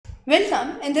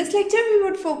Welcome. In this lecture, we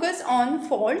would focus on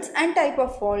faults and type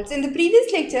of faults. In the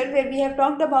previous lecture, where we have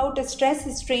talked about stress,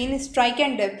 strain, strike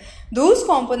and dip, those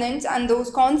components and those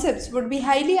concepts would be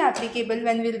highly applicable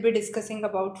when we will be discussing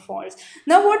about faults.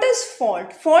 Now, what is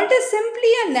fault? Fault is simply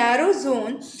a narrow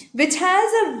zone which has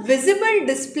a visible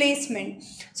displacement.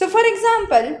 So, for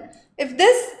example, if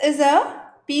this is a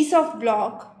piece of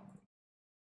block,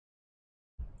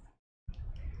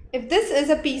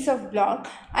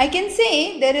 I can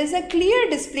say there is a clear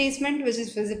displacement which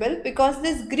is visible because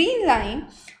this green line,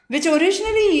 which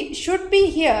originally should be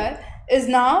here, is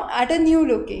now at a new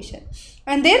location.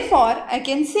 And therefore, I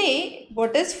can say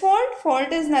what is fault?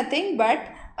 Fault is nothing but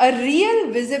a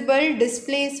real visible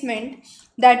displacement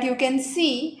that you can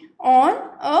see on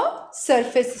a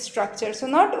surface structure. So,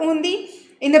 not only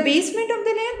in the basement of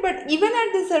the layer, but even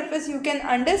at the surface, you can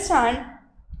understand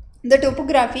the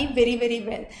topography very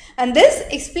well, and this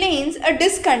explains a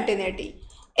discontinuity.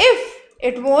 If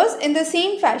it was in the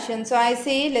same fashion, so I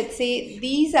say, let's say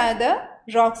these are the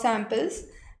rock samples,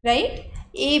 right,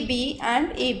 A, B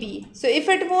and A, B. So if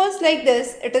it was like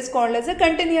this, it is called as a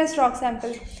continuous rock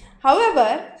sample.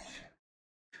 However,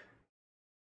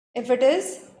 if it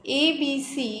is A, B,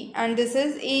 C and this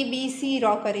is A, B, C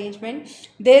rock arrangement,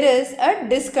 there is a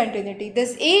discontinuity.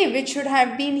 This A, which should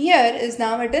have been here, is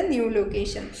now at a new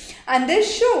location, and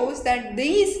this shows that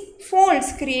these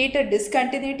faults create a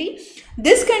discontinuity.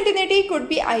 Discontinuity could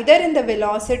be either in the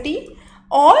velocity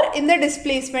or in the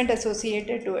displacement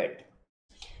associated to it.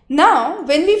 Now,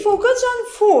 when we focused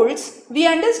on faults, we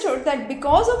understood that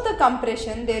because of the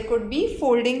compression, there could be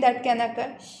folding that can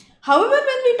occur. However,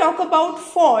 when we talk about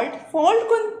fault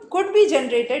could be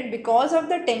generated because of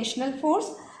the tensional force,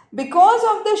 because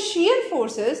of the shear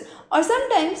forces, or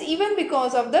sometimes even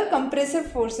because of the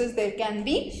compressive forces. There can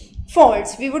be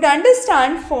faults. We would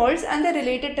understand faults and the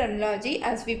related terminology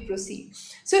as we proceed.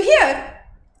 So here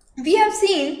we have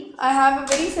seen, I have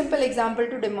a very simple example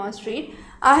to demonstrate.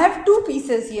 I have two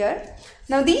pieces here.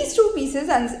 Now these two pieces,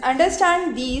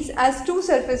 understand these as two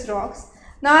surface rocks.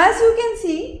 Now as you can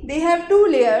see, they have two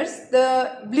layers,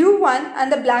 the blue one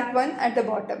and the black one at the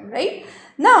bottom, right?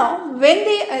 Now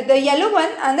when the yellow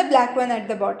one and the black one at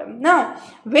the bottom. Now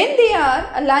when they are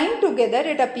aligned together,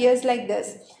 it appears like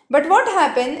this. But what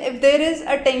happens if there is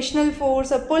a tensional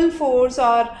force, a pull force,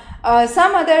 or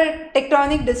some other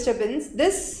tectonic disturbance?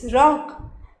 This rock,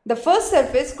 the first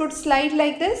surface, could slide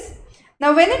like this.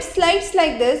 Now when it slides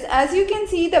like this, as you can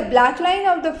see, the black line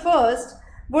of the first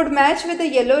would match with the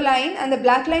yellow line and the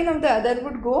black line of the other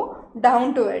would go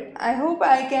down to it. I hope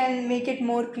I can make it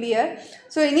more clear.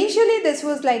 So initially this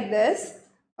was like this,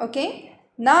 okay.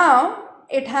 Now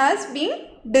it has been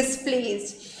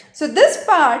displaced. So this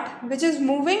part which is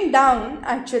moving down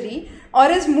actually, or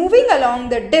is moving along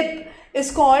the dip,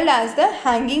 is called as the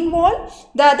hanging wall.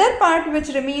 The other part which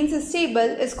remains stable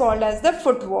is called as the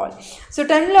footwall. So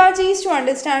terminology is to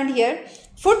understand here.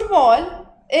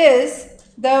 Footwall is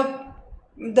the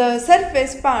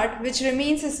surface part which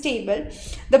remains stable.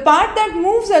 The part that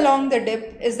moves along the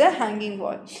dip is the hanging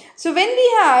wall. So when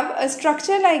we have a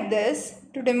structure like this,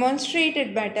 to demonstrate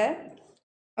it better,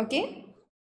 okay,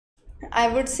 I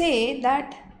would say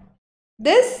that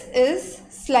this is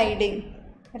sliding,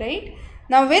 right?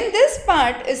 Now when this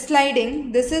part is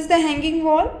sliding, this is the hanging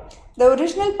wall, the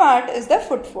original part is the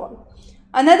footwall.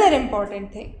 Another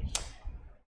important thing,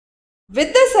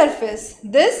 with the surface,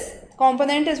 this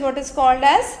component is what is called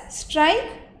as strike.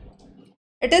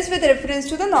 It is with reference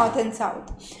to the north and south.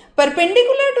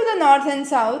 Perpendicular to the north and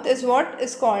south is what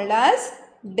is called as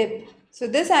dip. So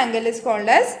this angle is called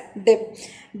as dip.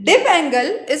 Dip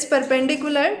angle is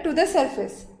perpendicular to the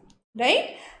surface,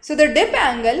 right? So the dip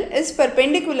angle is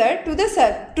perpendicular to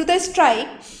the strike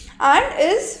and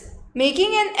is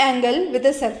making an angle with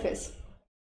the surface.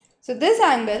 So this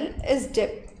angle is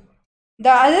dip. The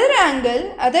other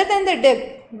angle other than the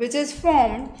dip which is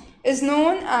formed is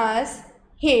known as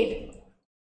head.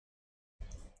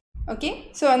 Okay,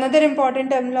 so another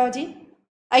important terminology.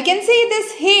 I can say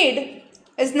this head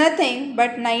is nothing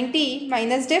but 90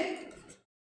 minus dip.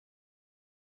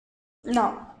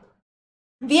 Now,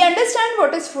 we understand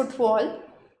what is footwall,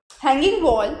 hanging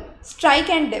wall, strike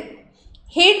and dip.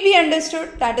 Head we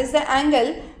understood, that is the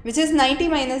angle which is 90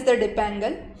 minus the dip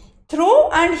angle. Throw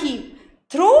and heave.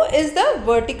 Throw is the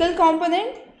vertical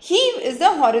component, heave is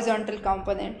the horizontal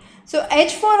component. So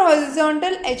H for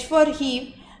horizontal, H for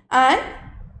heave, and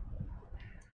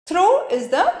throw is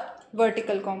the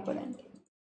vertical component.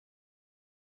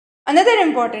 Another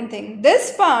important thing,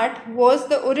 this part was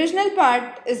the original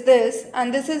part is this,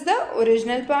 and this is the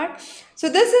original part. So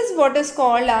this is what is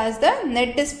called as the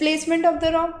net displacement of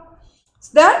the rock.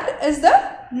 So that is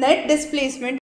the net displacement